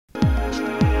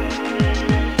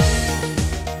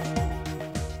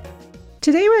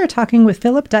Today we are talking with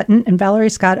Philip Dutton and Valerie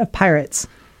Scott of Pirates.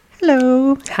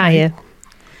 Hello. Hiya.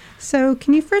 So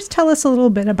can you first tell us a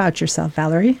little bit about yourself,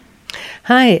 Valerie?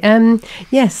 Hi.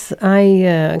 Yes,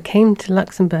 I came to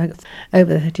Luxembourg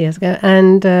over 30 years ago,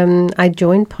 and I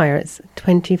joined Pirates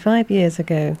 25 years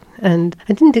ago. And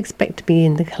I didn't expect to be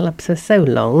in the club for so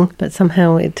long, but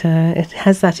somehow it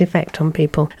has that effect on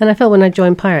people. And I felt when I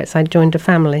joined Pirates, I joined a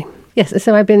family. Yes,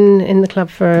 so I've been in the club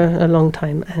for a long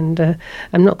time, and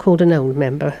I'm not called an old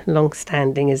member.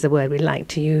 Long-standing is the word we like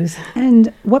to use.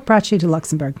 And what brought you to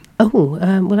Luxembourg?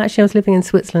 Well, actually, I was living in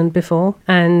Switzerland before,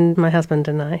 and my husband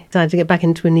and I decided to get back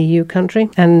into an EU country,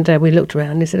 and we looked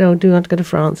around and he said, do you want to go to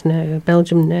France? No.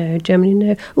 Belgium? No. Germany?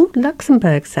 No.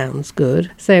 Luxembourg sounds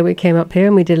good. So we came up here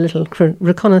and we did a little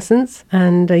reconnaissance,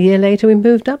 and a year later we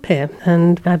moved up here,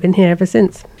 and I've been here ever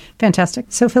since. Fantastic.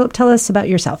 So, Philip, tell us about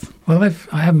yourself. Well,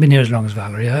 I haven't been here as long as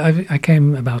Valerie. I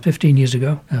came about 15 years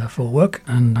ago for work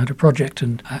and had a project,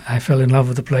 and I fell in love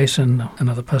with the place and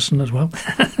another person as well.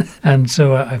 And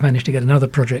so I managed to get another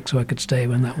project so I could stay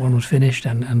when that one was finished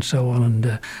and so on.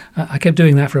 And I kept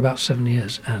doing that for about 7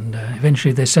 years. And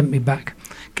eventually they sent me back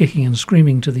kicking and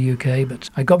screaming to the UK, but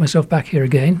I got myself back here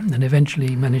again and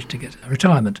eventually managed to get a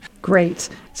retirement. Great.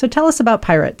 So tell us about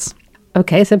Pirates.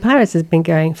 Okay, so Pirates has been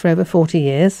going for over 40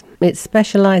 years. It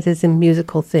specialises in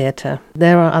musical theatre.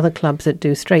 There are other clubs that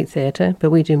do straight theatre, but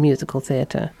we do musical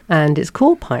theatre. And it's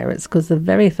called Pirates because the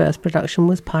very first production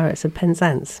was Pirates of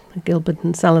Penzance, a Gilbert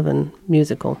and Sullivan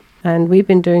musical. And we've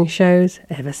been doing shows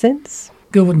ever since.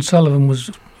 Gilbert and Sullivan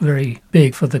was very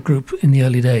big for the group in the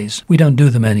early days. We don't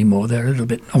do them anymore. They're a little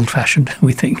bit old-fashioned,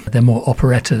 we think. They're more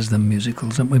operettas than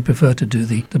musicals, and we prefer to do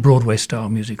the Broadway-style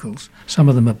musicals. Some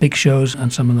of them are big shows,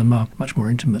 and some of them are much more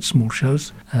intimate, small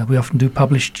shows. We often do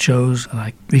published shows,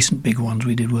 like recent big ones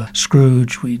we did were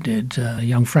Scrooge, we did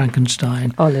Young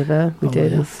Frankenstein. Oliver, we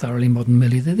did. Thoroughly Modern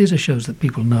Millie. These are shows that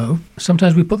people know.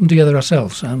 Sometimes we put them together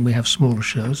ourselves, and we have smaller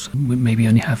shows. We maybe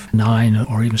only have 9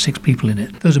 or even 6 people in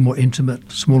it. Those are more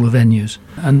intimate, smaller venues.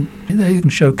 And they can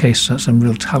showcase some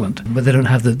real talent, but they don't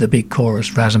have the big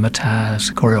chorus,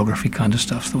 razzmatazz, choreography kind of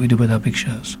stuff that we do with our big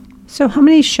shows. So how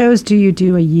many shows do you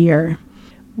do a year?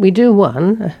 We do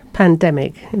one,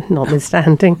 pandemic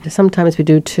notwithstanding. Sometimes we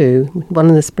do 2, one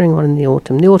in the spring, one in the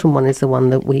autumn. The autumn one is the one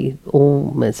that we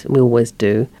always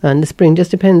do. And the spring just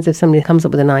depends if somebody comes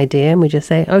up with an idea and we just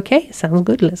say, okay, sounds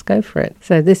good, let's go for it.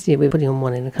 So this year we're putting on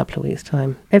one in a couple of weeks'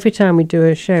 time. Every time we do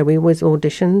a show, we always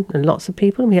audition, and lots of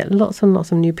people. We get lots and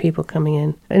lots of new people coming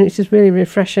in. And it's just really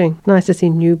refreshing. Nice to see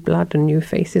new blood and new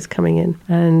faces coming in.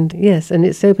 And yes, and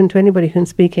it's open to anybody who can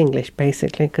speak English,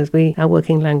 basically, because our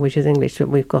working language is English, but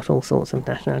we've got all sorts of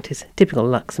nationalities. Typical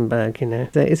Luxembourg,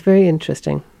 So it's very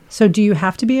interesting. So do you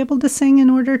have to be able to sing in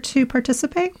order to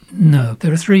participate? No,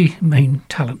 there are 3 main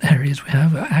talent areas we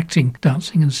have: acting,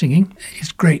 dancing and singing.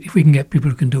 It's great if we can get people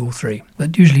who can do all 3.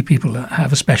 But usually people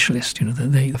have a specialist,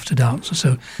 that they have to dance.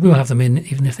 So we'll have them in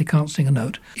even if they can't sing a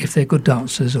note, if they're good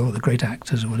dancers or they're great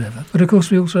actors or whatever. But of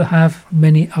course we also have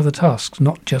many other tasks,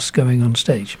 not just going on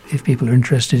stage. If people are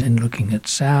interested in looking at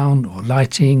sound or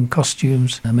lighting,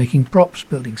 costumes, making props,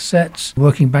 building sets,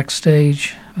 working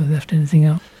backstage. Have I left anything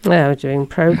out? Yeah, we're doing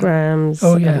programs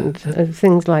and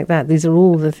things like that. These are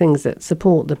all the things that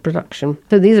support the production.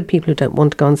 So these are people who don't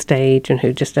want to go on stage and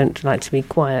who just don't like to be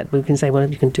quiet. We can say, well,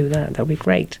 if you can do that, that'll be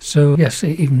great. So yes,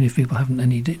 even if people haven't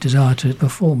any desire to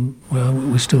perform, well,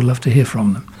 we still love to hear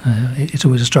from them. It's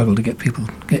always a struggle to get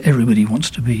everybody wants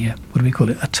to be, what do we call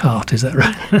it, a tart, is that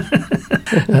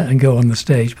right? And go on the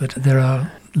stage. But there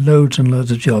are loads and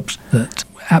loads of jobs that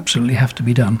absolutely have to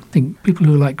be done. I think people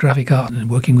who like graphic art and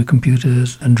working with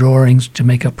computers and drawings to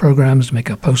make our programs, to make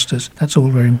our posters, that's all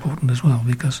very important as well,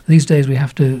 because these days we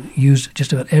have to use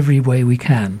just about every way we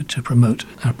can to promote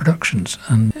our productions,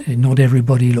 and not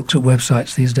everybody looks at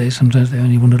websites these days. Sometimes they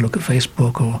only want to look at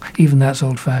Facebook, or even that's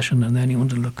old-fashioned, and they only want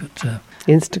to look at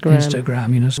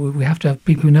Instagram, So we have to have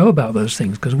people who know about those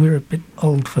things, because we're a bit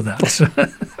old for that. So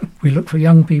we look for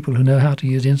young people who know how to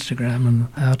use Instagram and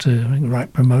how to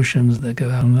write promotions that go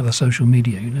out on other social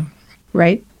media,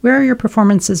 Right. Where are your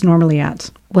performances normally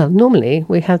at? Well, normally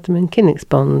we have them in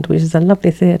Kinnicksbond, which is a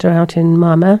lovely theatre out in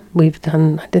Marmar.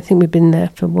 I don't think we've been there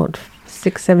for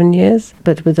 6-7 years,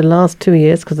 but with the last 2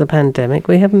 years, because of the pandemic,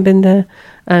 we haven't been there,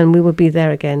 and we will be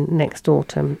there again next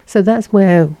autumn. So that's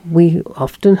where we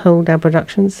often hold our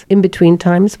productions. In between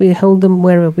times, we hold them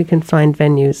wherever we can find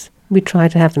venues. We try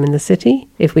to have them in the city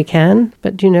if we can,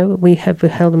 but we've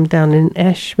held them down in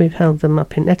Esch, we've held them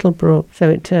up in Ettelbruck,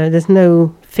 so there's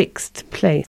no fixed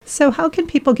place. So how can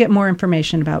people get more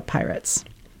information about Pirates?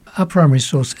 Our primary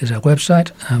source is our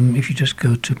website. If you just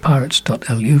go to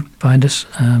pirates.lu, find us.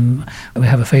 We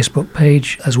have a Facebook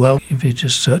page as well. If you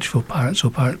just search for Pirates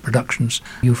or Pirate Productions,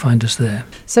 you'll find us there.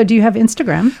 So do you have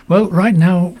Instagram? Well, right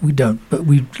now we don't, but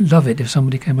we'd love it if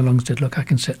somebody came along and said, look, I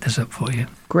can set this up for you.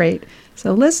 Great.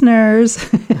 So listeners,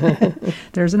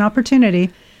 there's an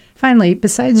opportunity. Finally,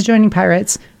 besides joining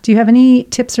Pirates, do you have any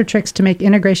tips or tricks to make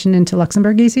integration into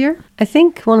Luxembourg easier? I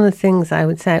think one of the things I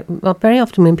would say, well, very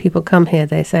often when people come here,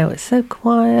 they say, oh, it's so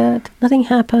quiet, nothing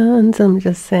happens. I'm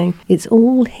just saying, it's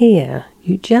all here.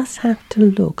 You just have to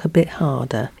look a bit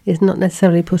harder. It's not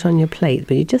necessarily put on your plate,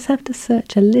 but you just have to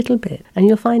search a little bit and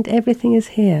you'll find everything is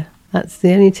here. That's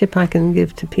the only tip I can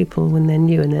give to people when they're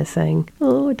new and they're saying,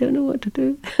 oh, I don't know what to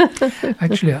do.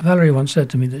 Actually, Valerie once said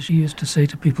to me that she used to say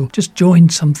to people, just join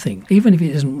something, even if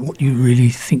it isn't what you really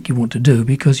think you want to do,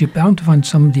 because you're bound to find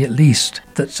somebody at least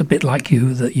that's a bit like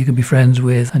you that you can be friends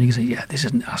with. And you can say, yeah, this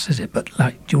isn't us, is it? But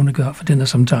like, do you want to go out for dinner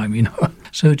sometime, you know?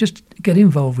 So just get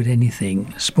involved with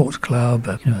anything, a sports club,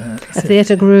 a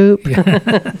theatre group.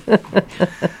 Yeah.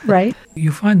 Right.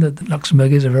 You find that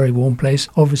Luxembourg is a very warm place,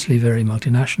 obviously very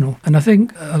multinational. And I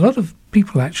think a lot of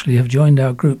people actually have joined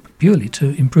our group purely to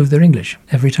improve their English.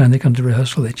 Every time they come to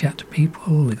rehearsal, they chat to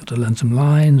people, they've got to learn some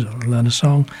lines or learn a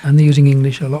song, and they're using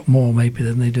English a lot more maybe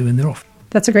than they do in their off.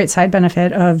 That's a great side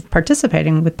benefit of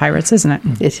participating with Pirates, isn't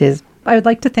it? It is. I would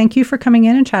like to thank you for coming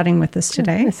in and chatting with us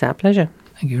today. It's our pleasure.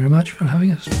 Thank you very much for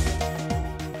having us.